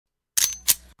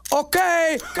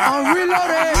Okay, I'm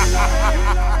reloaded.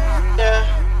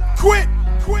 Quent.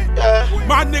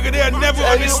 My nigga, they'll never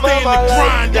understand the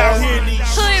grind out here in these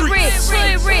streets.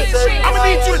 I'ma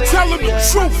need you to tell them the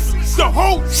truth, the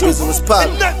whole truth,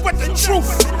 and nothing but the truth.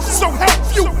 So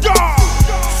help you God.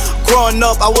 Growing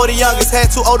up, I was the youngest, had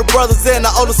 2 older brothers and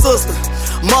an older sister.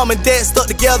 Mom and dad stuck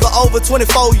together over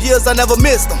 24 years, I never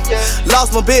missed them.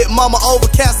 Lost my big mama over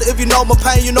cancer, if you know my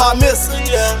pain, you know I miss her.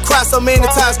 Cried so many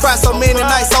times, cried so many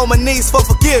nights on my knees for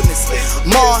forgiveness.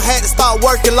 Mom had to start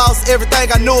working, lost everything,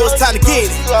 I knew it was time to get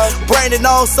it. Brandon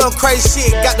on some crazy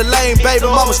shit, got the lame baby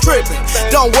mama's tripping.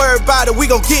 Don't worry about it, we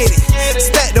gon' get it.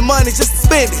 Stack the money just to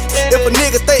spend it. If a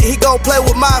nigga think he gon' play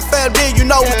with my family, you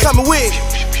know we coming with it.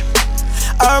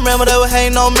 I remember they were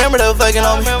hating on me, remember they were faking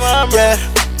on me, yeah.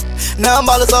 Now I'm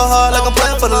ballin' so hard like I'm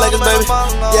playing for the Lakers, baby,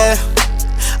 yeah.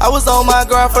 I was on my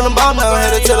grind from the bottom, now I'm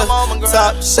headed to the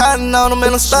top. Shining on them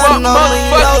and I'm starting on them.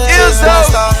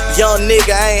 Young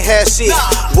nigga, I ain't had shit.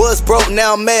 Was broke,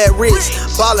 now I'm mad rich.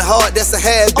 Ballin' hard, that's a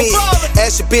habit.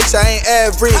 Ask your bitch, I ain't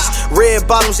average. Red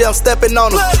bottoms, yeah, I'm stepping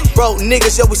on them. Broke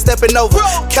niggas, yeah, we stepping over.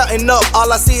 Counting up, all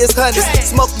I see is hundreds.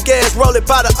 Smoking gas, roll it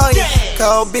by the onion.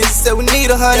 Call bitch, said we need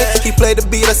 100. He played the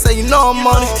beat, I say, you know I'm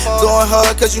on it. Going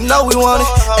hard, cause you know we want it.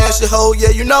 Ask your hoe,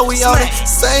 yeah, you know we on it.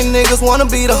 Same niggas wanna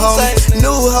be the homie.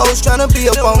 New hoes tryna be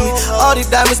up on me. All these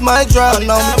diamonds might drown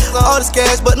on me. All this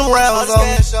cash, but them rounds on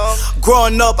me.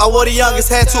 Growing up, I was the youngest,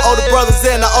 had 2 older brothers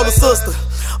and an older sister.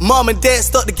 Mom and dad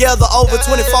stuck together over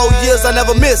 24 years, I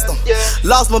never missed them.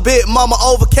 Lost my big mama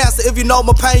over cancer, if you know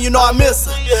my pain, you know I miss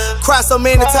her. Cried so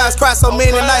many times, cried so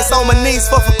many nights on my knees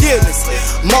for forgiveness.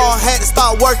 Mom had to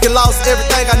start working, lost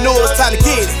everything, I knew it was time to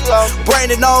get it.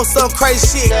 Brandon on some crazy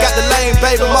shit, got the lame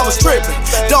baby mama's tripping.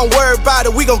 Don't worry about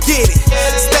it, we gon' get it.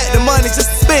 Stack the money just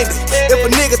to spend it. If a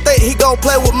nigga think he gon'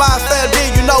 play with my family,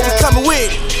 you know we coming with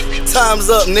it. Time's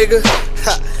up, nigga.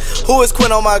 Who is Quent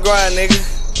on my grind, nigga?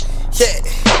 Yeah.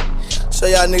 Show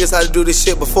y'all niggas how to do this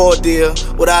shit before a deal,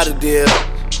 without a deal.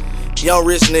 Young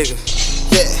rich nigga.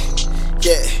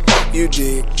 Yeah, you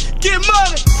did. Get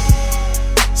money.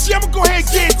 See, I'ma go ahead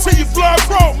and get it to you, blood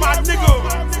roll, my nigga.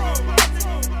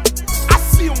 I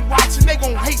see them watching, they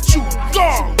gon' hate you,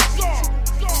 God.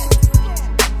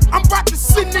 I'm about to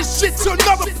send this shit to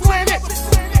another planet.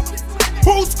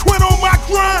 Who's Quent on my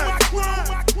grind?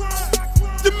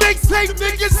 The mixtape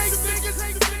niggas.